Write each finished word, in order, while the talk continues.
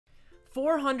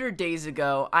400 days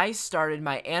ago, I started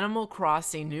my Animal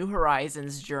Crossing New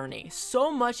Horizons journey.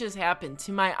 So much has happened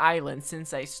to my island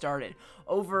since I started.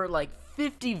 Over like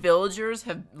 50 villagers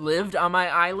have lived on my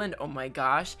island. Oh my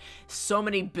gosh. So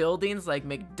many buildings like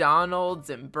McDonald's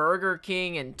and Burger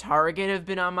King and Target have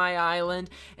been on my island.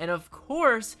 And of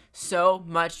course, so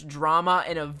much drama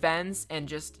and events and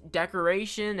just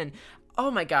decoration and oh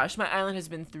my gosh, my island has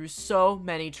been through so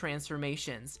many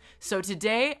transformations. So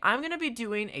today, I'm going to be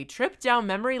doing a trip down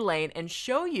memory lane and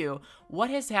show you what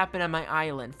has happened on my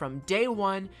island from day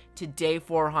 1 to day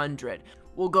 400.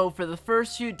 We'll go for the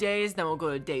first few days, then we'll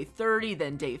go to day 30,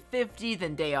 then day 50,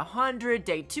 then day 100,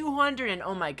 day 200, and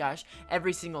oh my gosh,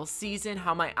 every single season,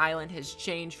 how my island has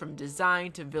changed from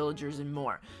design to villagers and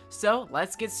more. So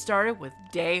let's get started with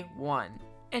day 1.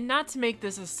 And not to make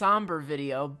this a somber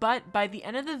video, but by the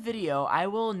end of the video, I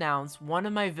will announce one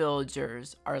of my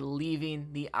villagers are leaving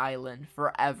the island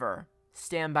forever.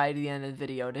 Stand by to the end of the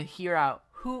video to hear out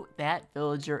who that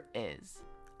villager is.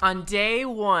 On day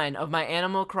 1 of my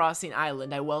Animal Crossing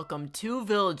island, I welcomed 2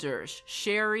 villagers,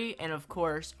 Sherry and of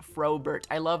course, Frobert.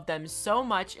 I love them so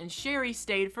much and Sherry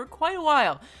stayed for quite a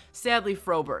while. Sadly,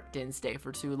 Frobert didn't stay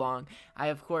for too long.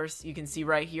 Of course, you can see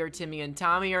right here, Timmy and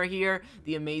Tommy are here,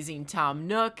 the amazing Tom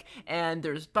Nook, and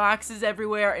there's boxes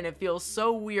everywhere, and it feels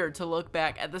so weird to look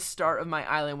back at the start of my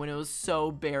island when it was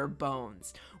so bare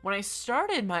bones. When I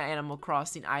started my Animal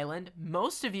Crossing island,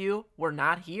 most of you were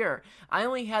not here. I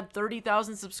only had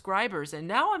 30,000 subscribers, and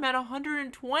now I'm at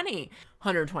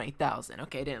 120,000.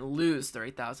 Okay, I didn't lose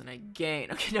 30,000, I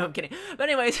gained. Okay, no, I'm kidding. But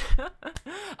anyways,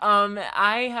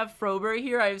 I have Frobert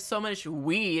here. I have so much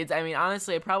weeds. I mean,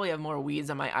 honestly, I probably have more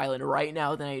weeds on my island right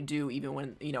now than I do even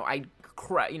when, I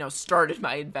started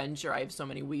my adventure. I have so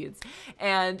many weeds,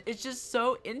 and it's just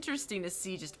so interesting to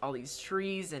see just all these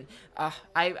trees, and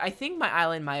I think my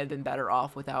island might have been better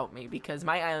off without me, because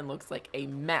my island looks like a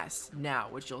mess now,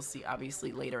 which you'll see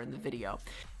obviously later in the video.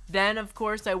 Then, of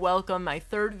course, I welcome my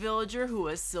 3rd villager, who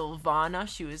was Sylvana.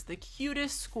 She was the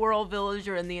cutest squirrel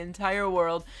villager in the entire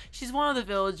world. She's one of the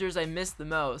villagers I miss the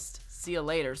most. See you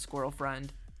later, squirrel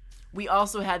friend. We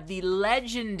also had the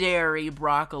legendary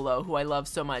Broccolo, who I love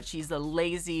so much. He's a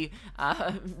lazy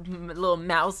little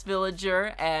mouse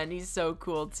villager, and he's so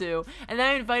cool too. And then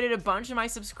I invited a bunch of my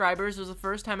subscribers. It was the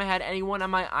first time I had anyone on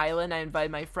my island. I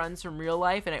invited my friends from real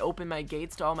life, and I opened my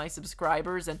gates to all my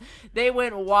subscribers, and they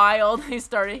went wild. They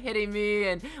started hitting me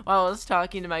and while I was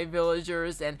talking to my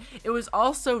villagers, and it was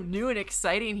also new and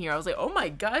exciting here. I was like, oh my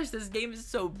gosh, this game is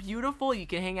so beautiful. You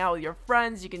can hang out with your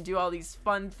friends. You can do all these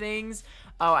fun things.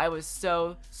 Oh, I was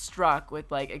so struck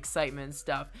with like excitement and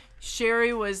stuff.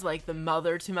 Sherry was like the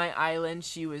mother to my island.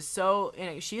 She was so,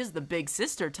 she is the big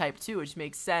sister type too, which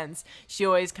makes sense. She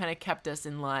always kind of kept us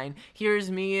in line.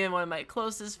 Here's me and one of my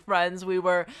closest friends. We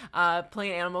were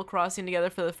playing Animal Crossing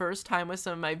together for the first time with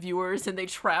some of my viewers, and they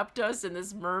trapped us in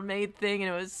this mermaid thing,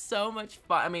 and it was so much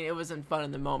fun. I mean, it wasn't fun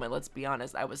in the moment, let's be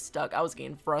honest. I was stuck. I was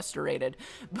getting frustrated,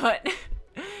 but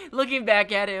looking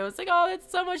back at it, it was like, oh,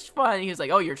 that's so much fun. He was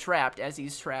like, oh, you're trapped, as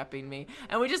he's trapping me.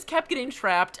 And we just kept getting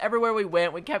trapped. Everywhere we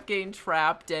went, we kept getting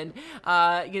trapped. And,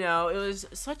 it was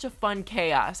such a fun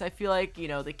chaos. I feel like,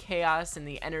 the chaos and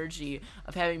the energy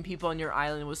of having people on your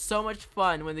island was so much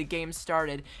fun when the game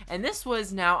started. And this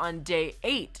was now on day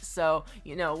 8. So,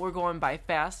 we're going by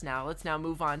fast now. Let's now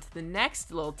move on to the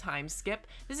next little time skip.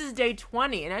 This is day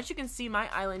 20. And as you can see, my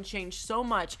island changed so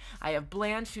much. I have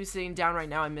Blanche, who's sitting down right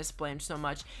now. I miss Blanche so much.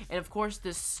 And of course,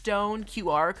 this stone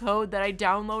QR code that I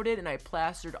downloaded and I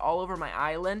plastered all over my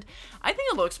island. I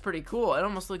think it looks pretty cool. It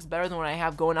almost looks better than what I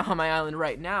have going on my island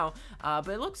right now. But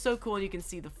it looks so cool. And you can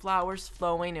see the flowers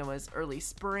flowing. It was early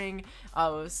spring. It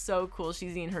was so cool.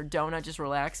 She's eating her donut, just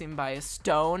relaxing by a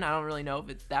stone. I don't really know if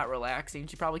it's that relaxing.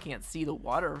 She probably can't see the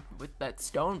water with that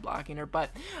stone blocking her. But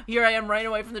here I am right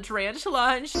away from the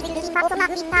tarantula. And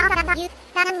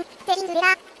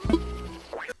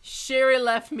Sherry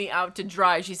left me out to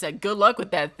dry. She said, good luck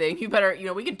with that thing. You better,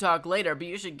 we can talk later, but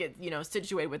you should get,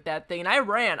 situated with that thing. And I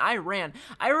ran. I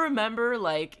remember,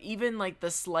 even,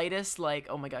 the slightest,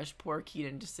 oh my gosh, poor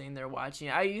Keaton just sitting there watching.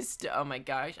 I used to, oh my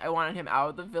gosh, I wanted him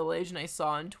out of the village, and I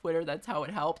saw on Twitter that's how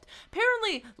it helped.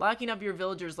 Apparently, locking up your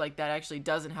villagers like that actually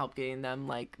doesn't help getting them,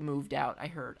 moved out, I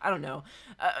heard. I don't know.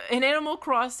 In Animal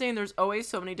Crossing, there's always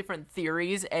so many different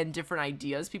theories and different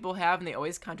ideas people have, and they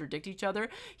always contradict each other.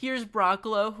 Here's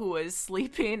Broccolo, who was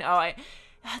sleeping.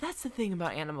 That's the thing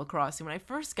about Animal Crossing. When I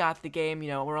first got the game,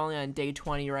 we're only on day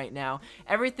 20 right now,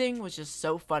 everything was just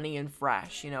so funny and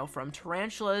fresh, from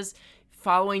tarantulas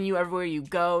following you everywhere you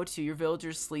go, to your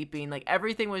villagers sleeping. Like,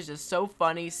 everything was just so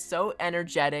funny, so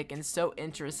energetic, and so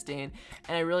interesting.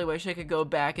 And I really wish I could go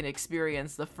back and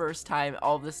experience the first time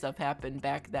all of this stuff happened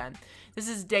back then. This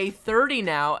is day 30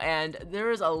 now, and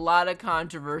there is a lot of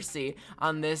controversy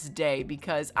on this day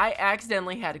because I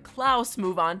accidentally had Klaus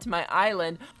move onto my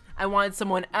island. I wanted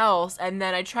someone else, and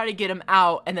then I tried to get him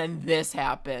out, and then this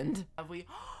happened.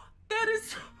 That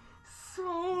is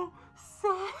so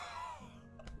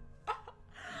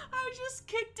I just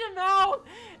kicked him out.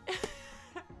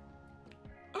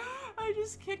 I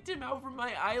just kicked him out from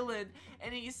my island,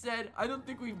 and he said, I don't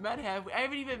think we've met, have we? I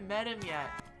haven't even met him yet.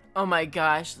 Oh my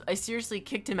gosh, I seriously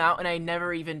kicked him out and I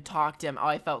never even talked to him. Oh,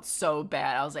 I felt so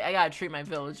bad. I was like, I gotta treat my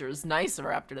villagers nicer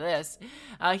after this.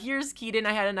 Here's Keaton.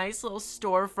 I had a nice little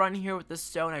storefront here with the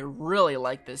stone. I really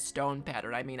like this stone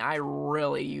pattern. I mean, I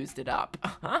really used it up.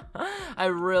 I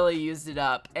really used it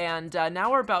up. And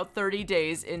now we're about 30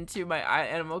 days into my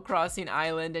Animal Crossing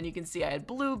island, and you can see I had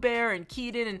Blue Bear and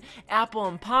Keaton and Apple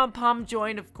and Pom Pom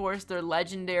joined. Of course, they're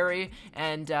legendary,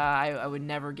 and I would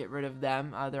never get rid of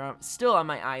them. They're still on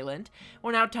my island.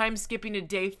 We're now time skipping to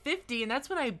day 50, and that's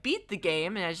when I beat the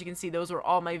game, and as you can see, those were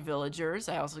all my villagers.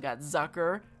 I also got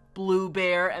Zucker, Blue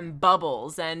Bear, and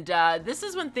Bubbles, and this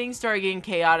is when things started getting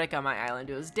chaotic on my island.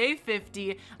 It was day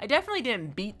 50. I definitely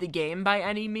didn't beat the game by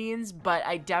any means, but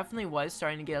I definitely was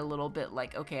starting to get a little bit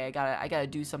like, okay, I gotta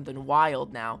do something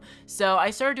wild now. So I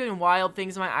started doing wild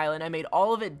things on my island. I made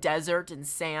all of it desert and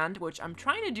sand, which I'm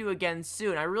trying to do again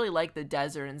soon. I really like the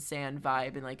desert and sand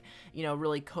vibe and, like, you know,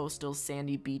 really coastal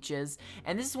sandy beaches.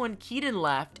 And this is when Keaton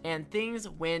left and things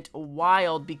went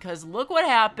wild because look what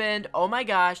happened. Oh my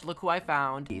gosh, look who I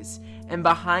found. And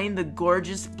behind the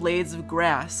gorgeous blades of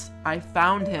grass, I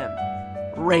found him,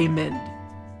 Raymond.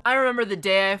 I remember the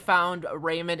day I found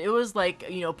Raymond. It was like,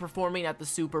 you know, performing at the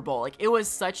Super Bowl. Like, it was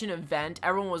such an event.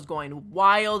 Everyone was going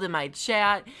wild in my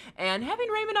chat, and having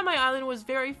Raymond on my island was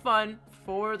very fun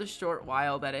for the short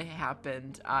while that it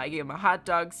happened. I gave him a hot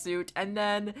dog suit, and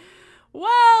then,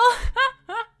 well,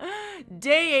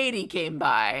 day 80 came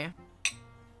by.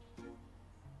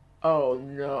 Oh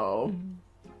no.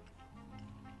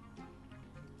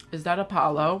 Is that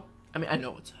Apollo? I mean, I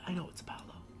know it's Apollo.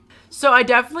 So I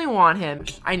definitely want him.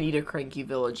 I need a cranky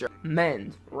villager.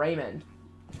 Raymond.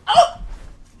 Oh!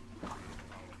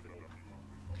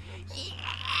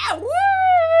 Yeah! Woo!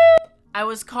 I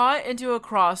was caught into a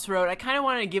crossroad. I kind of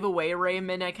wanted to give away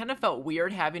Raymond. I kind of felt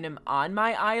weird having him on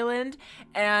my island,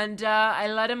 and I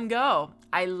let him go.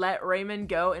 I let Raymond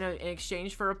go in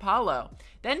exchange for Apollo.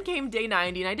 Then came day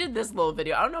 90, and I did this little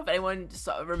video. I don't know if anyone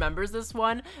remembers this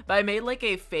one, but I made like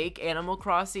a fake Animal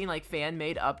Crossing like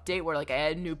fan-made update where like I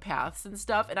had new paths and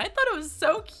stuff, and I thought it was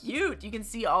so cute. You can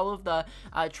see all of the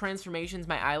transformations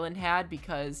my island had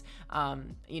because,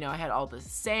 you know, I had all the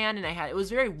sand, and it was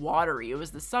very watery. It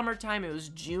was the summertime. It was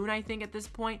June, I think, at this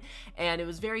point, and it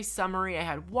was very summery. I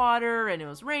had water, and it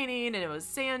was raining, and it was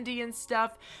sandy and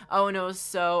stuff. Oh, and it was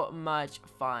so much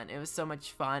fun. It was so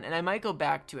much fun, and I might go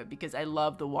back to it because I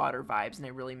love the water vibes and I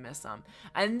really miss them.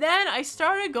 And then I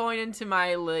started going into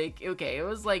my, like, okay, it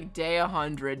was like day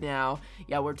 100 now.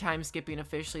 Yeah, we're time skipping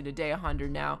officially to day 100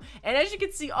 now. And as you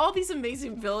can see, all these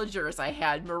amazing villagers I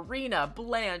had, Marina,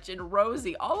 Blanche, and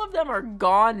Rosie, all of them are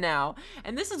gone now.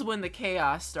 And this is when the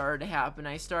chaos started to happen.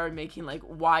 I started making like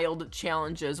wild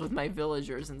challenges with my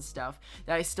villagers and stuff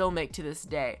that I still make to this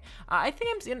day. I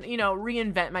think I'm gonna, you know,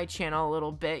 reinvent my channel a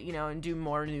little bit, you know, and do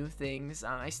more new things.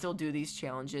 I still do these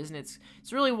challenges, and it's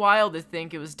really wild to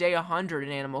think it was day 100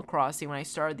 in Animal Crossing when I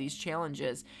started these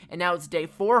challenges, and now it's day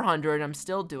 400 and I'm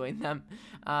still doing them.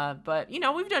 But, you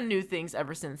know, we've done new things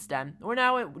ever since then. We're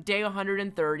now at day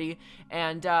 130,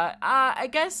 and I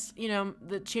guess, you know,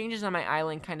 the changes on my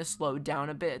island kind of slowed down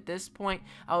a bit at this point.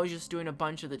 I was just doing a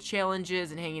bunch of the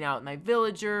challenges and hanging out with my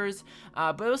villagers,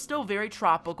 but it was still very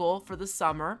tropical for the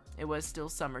summer. It was still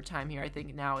summertime here. I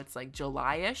think now it's like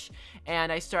July-ish,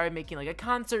 and I started making like a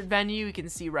concert venue. You can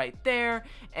see right there,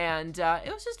 and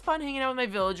it was just fun hanging out with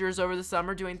my villagers over the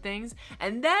summer doing things.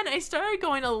 And then I started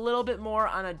going a little bit more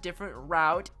on a different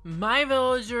route. My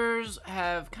villagers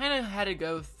have kind of had to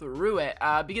go through it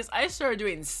because I started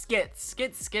doing skits.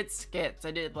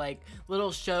 I did like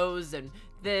little shows and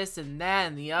this and that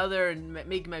and the other, and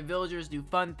making my villagers do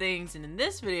fun things. And in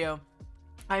this video,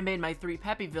 I made my 3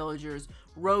 peppy villagers,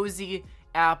 Rosie,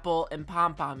 Apple, and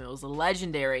Pom Pom. It was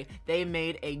legendary. They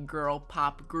made a girl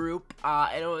pop group,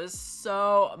 and it was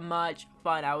so much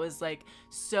fun. I was like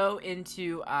so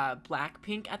into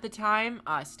Blackpink at the time.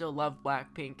 I still love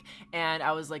Blackpink, and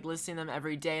I was like listening to them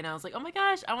every day, and I was like, oh my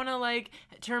gosh, I want to like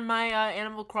turn my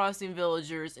Animal Crossing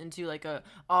villagers into like a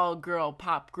all-girl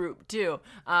pop group too.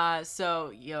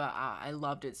 So yeah, I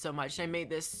loved it so much. I made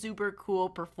this super cool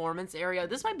performance area.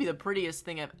 This might be the prettiest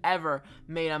thing I've ever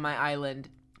made on my island,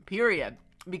 period,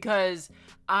 because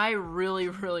I really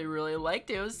liked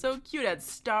it. It was so cute. It had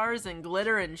stars and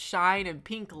glitter and shine and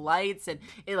pink lights, and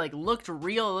it like looked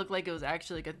real. It looked like it was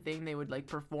actually like a thing they would like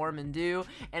perform and do,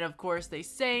 and of course they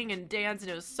sang and danced,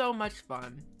 and it was so much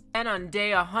fun. And on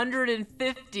day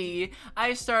 150,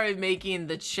 I started making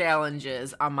the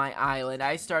challenges on my island.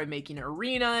 I started making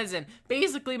arenas, and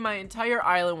basically my entire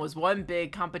island was one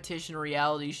big competition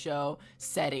reality show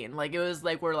setting. Like, it was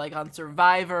like we're like on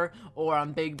Survivor or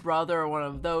on Big Brother or one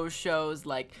of those shows.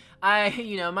 Like,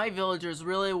 my villagers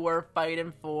really were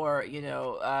fighting for,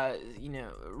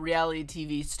 reality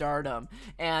TV stardom.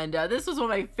 And this was one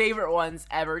of my favorite ones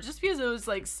ever, just because it was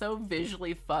like so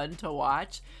visually fun to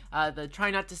watch. The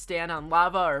try not to stand on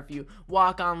lava, or if you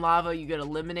walk on lava, you get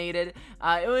eliminated.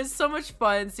 It was so much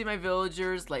fun. See my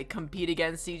villagers like compete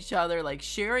against each other. Like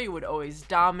Sherry would always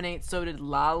dominate, so did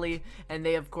Lolly, and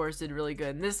they of course did really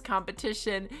good in this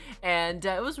competition. And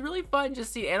it was really fun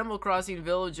just see Animal Crossing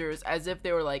villagers as if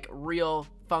they were like real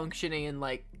functioning and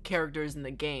like characters in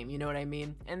the game, you know what I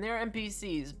mean? And they're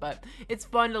NPCs, but it's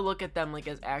fun to look at them like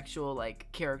as actual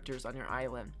like characters on your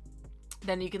island.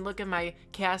 Then you can look at my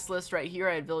cast list right here.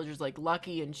 I had villagers like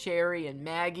Lucky and Cherry and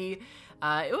Maggie.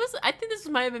 I think this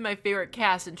might have been my favorite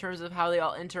cast in terms of how they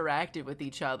all interacted with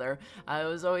each other. It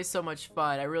was always so much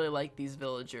fun. I really liked these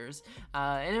villagers.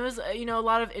 And it was, a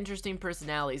lot of interesting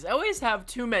personalities. I always have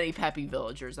too many peppy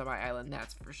villagers on my island,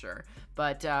 that's for sure.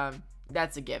 But,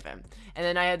 that's a given. And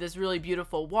then I had this really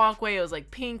beautiful walkway. It was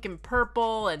like pink and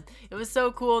purple, and it was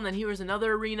so cool. And then here was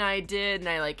another arena I did, and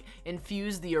I like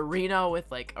infused the arena with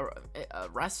like a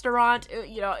restaurant.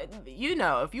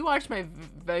 If you watch my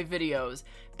videos,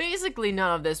 basically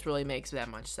none of this really makes that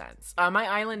much sense. My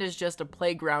island is just a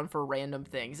playground for random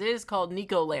things. It is called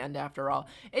Nico Land after all.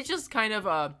 It's just kind of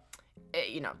a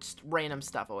just random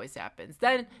stuff always happens.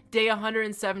 Then day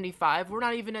 175, we're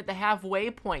not even at the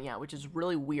halfway point yet, which is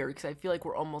really weird because I feel like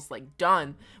we're almost like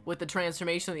done with the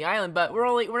transformation of the island, but we're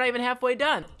not even halfway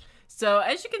done. So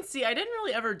as you can see, I didn't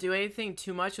really ever do anything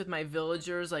too much with my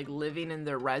villagers like living in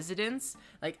their residence,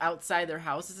 like outside their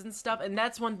houses and stuff, and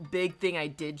that's one big thing I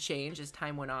did change as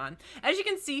time went on. As you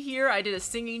can see here, I did a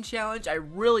singing challenge. I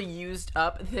really used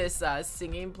up this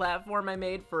singing platform I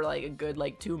made for like a good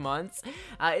 2 months.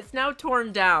 It's now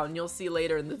torn down, you'll see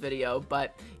later in the video,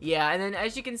 but yeah. And then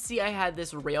as you can see, I had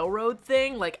this railroad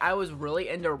thing. Like, I was really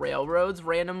into railroads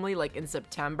randomly, like in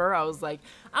September. I was like,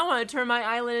 I want to turn my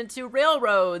island into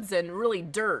railroads and really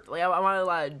dirt. Like, I wanted a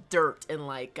lot of dirt, and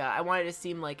like I wanted to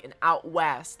seem like an out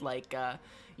west, like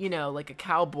like a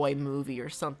cowboy movie or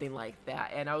something like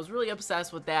that. And I was really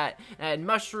obsessed with that. And I had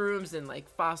mushrooms and like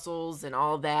fossils and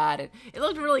all that, and it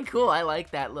looked really cool. I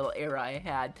like that little era I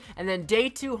had. And then day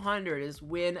 200 is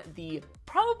when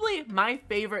probably my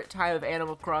favorite time of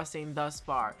Animal Crossing thus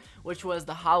far, which was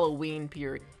the Halloween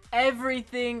period.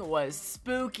 Everything was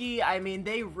spooky. I mean,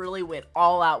 they really went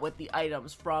all out with the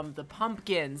items, from the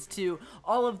pumpkins to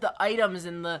all of the items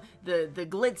and the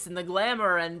glitz and the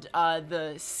glamour and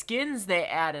the skins they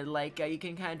added. Like, you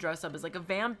can kind of dress up as like a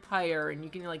vampire, and you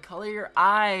can like color your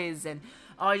eyes, and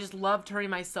I just love turning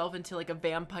myself into like a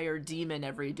vampire demon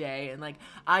every day. And like,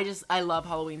 I love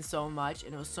Halloween so much,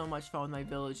 and it was so much fun with my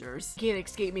villagers. Can't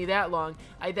escape me that long.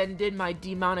 I then did my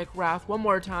demonic wrath one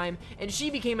more time, and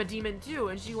she became a demon too,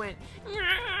 and she went,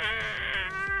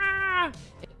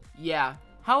 yeah.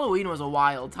 Halloween was a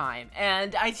wild time,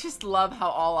 and I just love how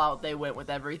all out they went with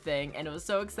everything, and it was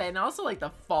so exciting. Also, like, the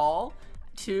fall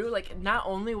too, like, not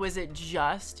only was it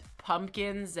just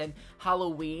pumpkins and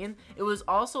Halloween, it was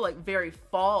also like very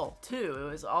fall too. It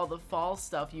was all the fall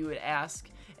stuff you would ask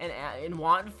and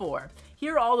want for.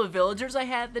 Here are all the villagers I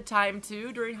had at the time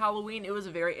too during Halloween. It was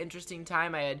a very interesting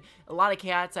time. I had a lot of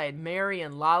cats. I had Mary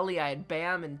and Lolly. I had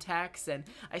Bam and Tex, and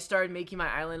I started making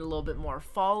my island a little bit more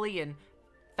fall-y and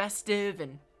festive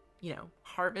and you know,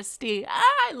 harvesty.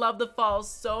 I love the fall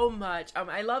so much.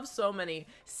 I love so many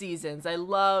seasons. I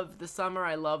love the summer.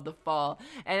 I love the fall.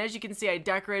 And as you can see, I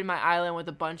decorated my island with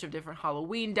a bunch of different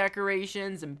Halloween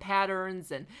decorations and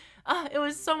patterns, and it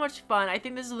was so much fun. I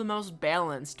think this is the most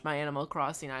balanced my Animal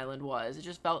Crossing island was. It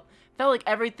just felt like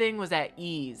everything was at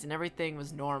ease and everything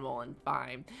was normal and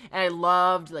fine. And I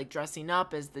loved like dressing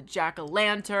up as the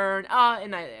jack-o'-lantern.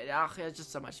 It was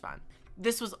just so much fun.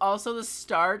 This was also the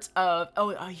start of,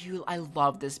 I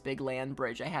love this big land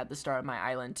bridge. I had the start of my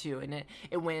island too, and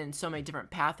it went in so many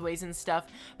different pathways and stuff.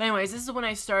 But anyways, this is when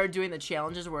I started doing the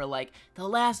challenges where like the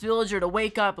last villager to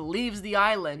wake up leaves the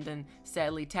island, and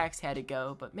sadly Tex had to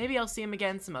go, but maybe I'll see him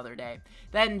again some other day.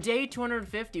 Then day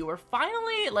 250, we're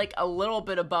finally like a little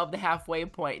bit above the halfway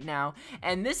point now,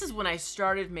 and this is when I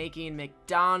started making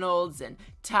McDonald's and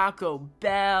Taco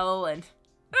Bell, and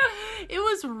it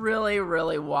was really,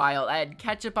 really wild. I had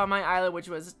ketchup on my island, which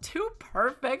was too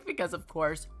perfect because, of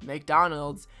course,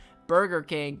 McDonald's, Burger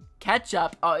King,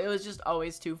 ketchup. Oh, it was just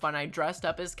always too fun. I dressed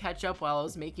up as ketchup while I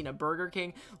was making a Burger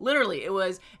King. Literally, it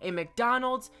was a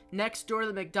McDonald's. Next door to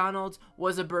the McDonald's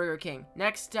was a Burger King.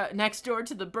 Next door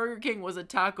to the Burger King was a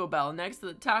Taco Bell. Next to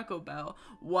the Taco Bell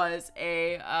was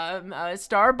a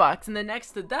Starbucks. And then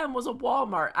next to them was a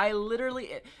Walmart. I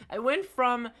went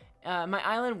from... my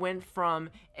island went from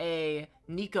a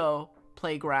Nico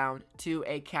playground to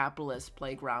a capitalist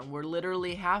playground, where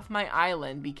literally half my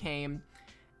island became...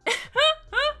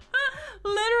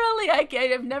 Literally,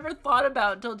 I've never thought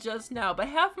about until just now, but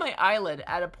half my island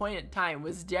at a point in time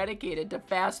was dedicated to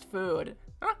fast food.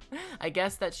 I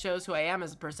guess that shows who I am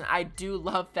as a person. I do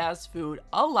love fast food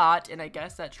a lot, and I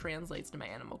guess that translates to my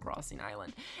Animal Crossing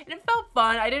island. And it felt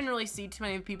fun. I didn't really see too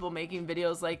many people making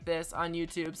videos like this on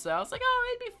YouTube, so I was like,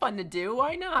 oh, it'd be fun to do.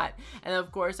 Why not? And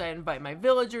of course, I invite my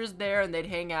villagers there, and they'd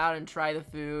hang out and try the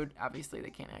food. Obviously,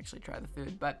 they can't actually try the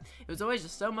food, but it was always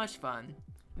just so much fun.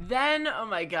 Then, oh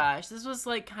my gosh, this was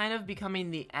like kind of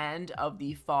becoming the end of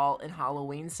the fall and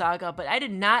Halloween saga, but I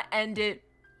did not end it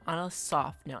on a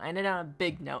soft note. I ended on a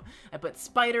big note. I put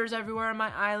spiders everywhere on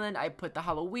my island. I put the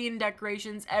Halloween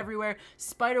decorations everywhere.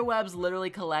 Spider webs literally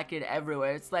collected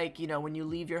everywhere. It's like, you know, when you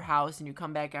leave your house and you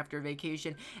come back after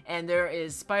vacation and there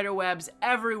is spider webs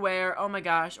everywhere. Oh my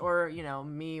gosh. Or, you know,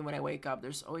 me when I wake up,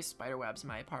 there's always spider webs in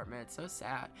my apartment. It's so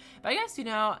sad. But I guess, you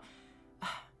know, I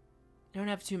don't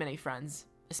have too many friends,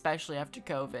 especially after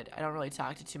COVID. I don't really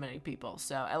talk to too many people,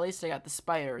 so at least I got the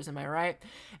spiders, am I right?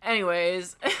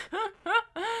 Anyways,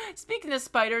 speaking of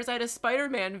spiders, I had a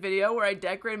Spider-Man video where I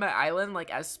decorated my island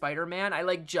like as Spider-Man. I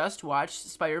like just watched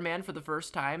Spider-Man for the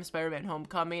first time, Spider-Man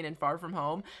Homecoming and Far From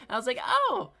Home, and I was like,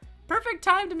 oh, perfect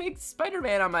time to make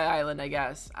Spider-Man on my island, I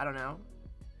guess. I don't know.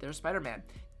 There's Spider-Man.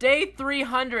 Day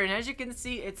 300, and as you can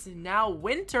see, it's now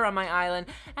winter on my island.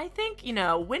 I think, you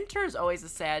know, winter is always a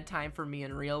sad time for me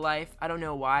in real life. I don't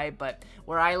know why, but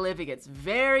where I live, it gets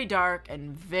very dark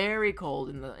and very cold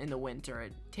in the winter.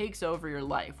 It takes over your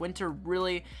life. Winter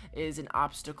really is an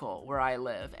obstacle where I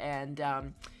live, and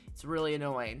it's really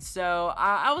annoying. So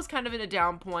I was kind of in a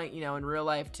down point, you know, in real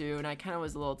life too, and I kind of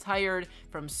was a little tired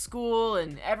from school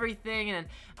and everything, and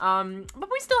but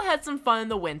we still had some fun in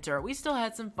the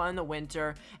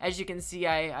winter. As you can see,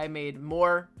 I made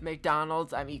more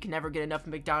McDonald's. I mean, you can never get enough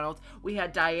McDonald's. We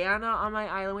had Diana on my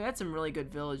island. We had some really good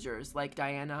villagers like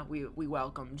Diana. We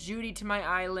welcomed Judy to my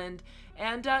island,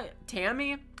 and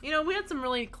Tammy. You know, we had some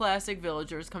really classic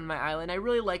villagers come to my island. I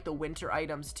really like the winter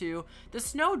items too. The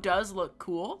snow does look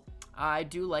cool. I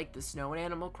do like the snow in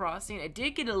Animal Crossing. It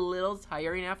did get a little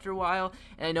tiring after a while,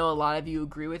 and I know a lot of you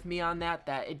agree with me on that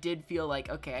it did feel like,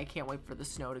 okay, I can't wait for the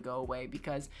snow to go away,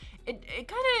 because it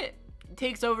kind of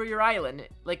takes over your island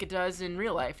like it does in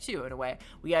real life too, in a way.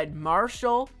 We had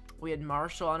Marshall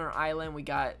on our island. We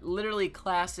got literally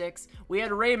classics. We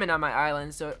had Raymond on my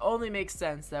island, so it only makes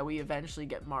sense that we eventually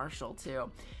get Marshall too.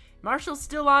 Marshall's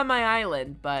still on my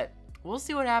island, but we'll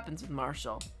see what happens with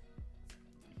Marshall.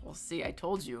 We'll see. I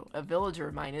told you, a villager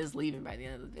of mine is leaving by the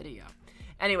end of the video.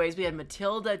 Anyways, we had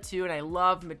Matilda too, and I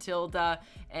loved Matilda.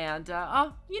 And,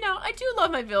 you know, I do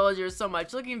love my villagers so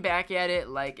much. Looking back at it,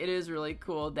 like, it is really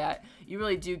cool that you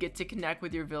really do get to connect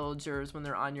with your villagers when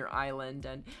they're on your island.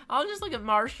 And I'll just look at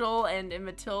Marshall and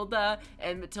Matilda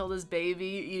and Matilda's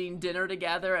baby eating dinner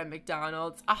together at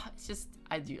McDonald's. It's just,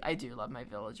 I do love my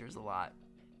villagers a lot.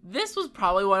 This was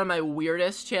probably one of my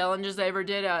weirdest challenges I ever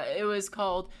did. It was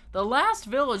called The Last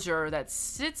Villager That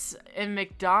Sits in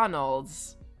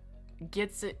McDonald's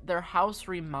Gets their house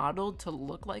remodeled to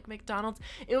look like McDonald's.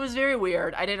 It was very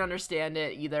weird. I didn't understand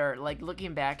it either. Like,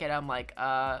 looking back at it, I'm like,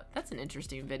 that's an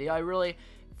interesting video. I really,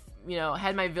 you know,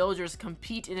 had my villagers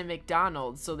compete in a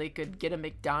McDonald's so they could get a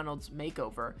McDonald's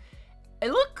makeover.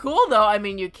 It looked cool though. I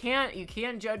mean, you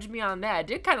can't judge me on that. It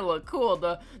did kind of look cool.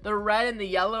 The red and the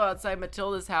yellow outside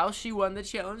Matilda's house. She won the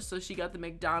challenge, so she got the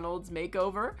McDonald's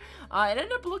makeover. It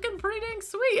ended up looking pretty dang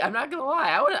sweet. I'm not gonna lie.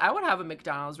 I would have a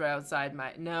McDonald's right outside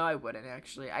my. No, I wouldn't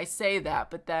actually. I say that,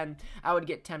 but then I would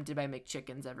get tempted by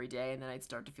McChickens every day, and then I'd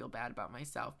start to feel bad about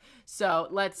myself. So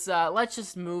let's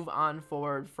just move on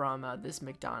forward from this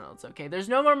McDonald's. Okay, there's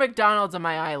no more McDonald's on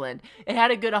my island. It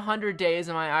had a good 100 days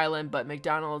on my island, but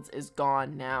McDonald's is gone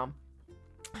now.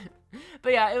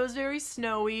 But yeah, it was very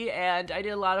snowy, and I did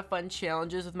a lot of fun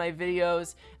challenges with my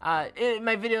videos. I did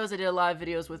a lot of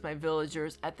videos with my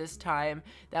villagers at this time.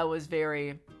 That was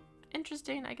very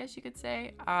interesting, I guess you could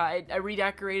say. I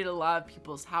redecorated a lot of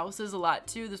people's houses a lot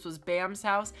too. This was Bam's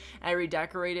house. I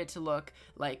redecorated it to look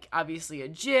like obviously a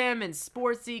gym and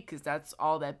sportsy, because that's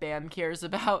all that Bam cares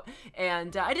about.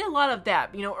 And I did a lot of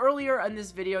that. You know, earlier in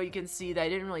this video you can see that I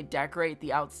didn't really decorate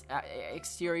the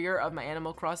exterior of my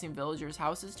Animal Crossing villagers'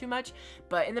 houses too much,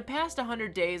 but in the past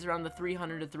 100 days, around the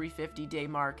 300 to 350 day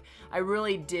mark, I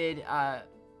really did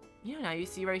yeah, now you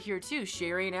see right here too,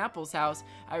 Sherry and Apple's house.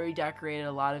 I redecorated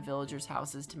a lot of villagers'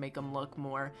 houses to make them look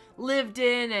more lived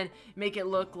in and make it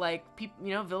look like people,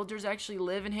 you know, villagers actually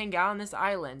live and hang out on this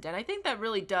island. And I think that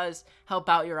really does help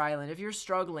out your island. If you're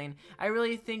struggling, I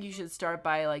really think you should start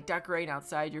by like decorating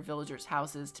outside your villagers'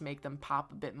 houses to make them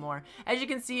pop a bit more. As you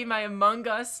can see, my Among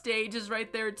Us stage is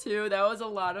right there too. That was a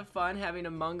lot of fun having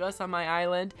Among Us on my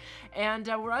island. And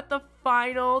we're at the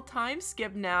final time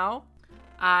skip now.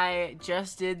 I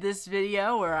just did this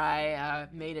video where I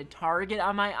made a Target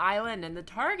on my island, and the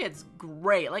Target's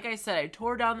great. Like I said, I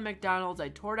tore down the McDonald's, I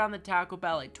tore down the Taco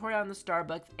Bell, I tore down the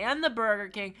Starbucks and the Burger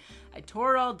King. I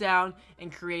tore it all down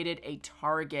and created a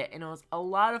Target, and it was a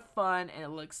lot of fun, and it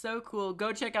looks so cool.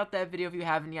 Go check out that video if you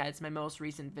haven't yet. It's my most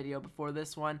recent video before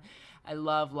this one. I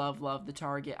love, love, love the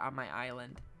Target on my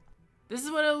island. This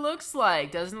is what it looks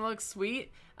like. Doesn't it look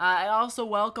sweet? I also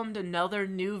welcomed another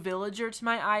new villager to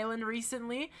my island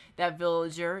recently. That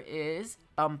villager is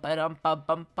Flurry.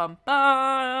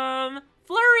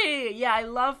 Yeah, I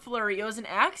love Flurry. It was an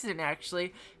accident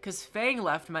actually, because Fang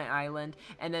left my island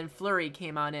and then Flurry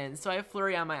came on in. So I have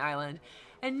Flurry on my island.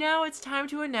 And now it's time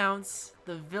to announce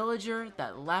the villager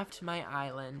that left my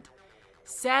island.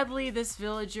 Sadly, this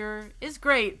villager is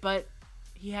great, but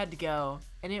he had to go.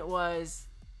 And it was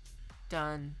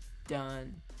dun,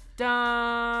 dun,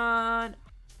 dun.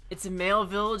 It's a male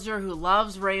villager who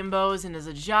loves rainbows and is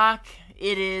a jock.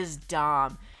 It is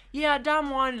Dom. Yeah,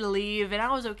 Dom wanted to leave, and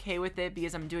I was okay with it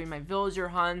because I'm doing my villager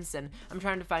hunts, and I'm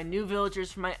trying to find new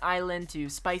villagers for my island to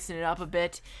spicing it up a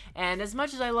bit. And as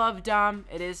much as I love Dom,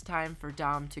 it is time for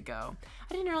Dom to go.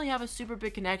 I didn't really have a super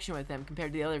big connection with him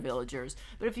compared to the other villagers,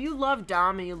 but if you love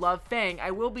Dom and you love Fang,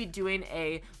 I will be doing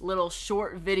a little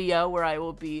short video where I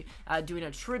will be doing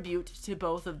a tribute to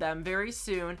both of them very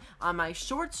soon on my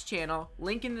Shorts channel.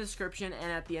 Link in the description,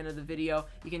 and at the end of the video,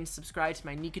 you can subscribe to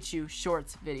my Nikachu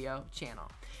Shorts video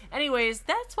channel. Anyways,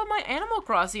 that's what my Animal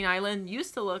Crossing island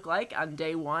used to look like on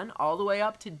day 1 all the way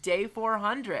up to day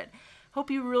 400. Hope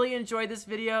you really enjoyed this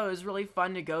video. It was really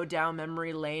fun to go down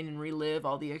memory lane and relive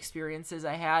all the experiences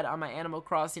I had on my Animal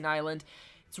Crossing island.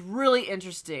 It's really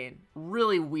interesting,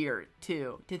 really weird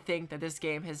too, to think that this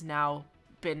game has now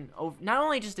been not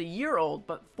only just a year old,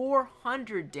 but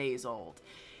 400 days old.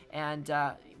 And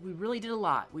we really did a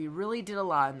lot. We really did a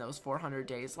lot in those 400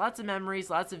 days. Lots of memories,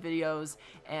 lots of videos,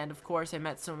 and of course I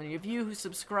met so many of you who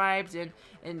subscribed and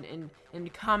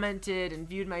commented and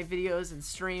viewed my videos and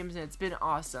streams, and it's been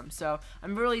awesome. So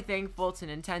I'm really thankful to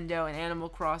Nintendo and Animal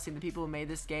Crossing, the people who made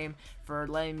this game, for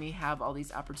letting me have all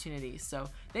these opportunities. So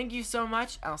thank you so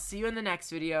much. I'll see you in the next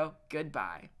video.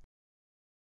 Goodbye.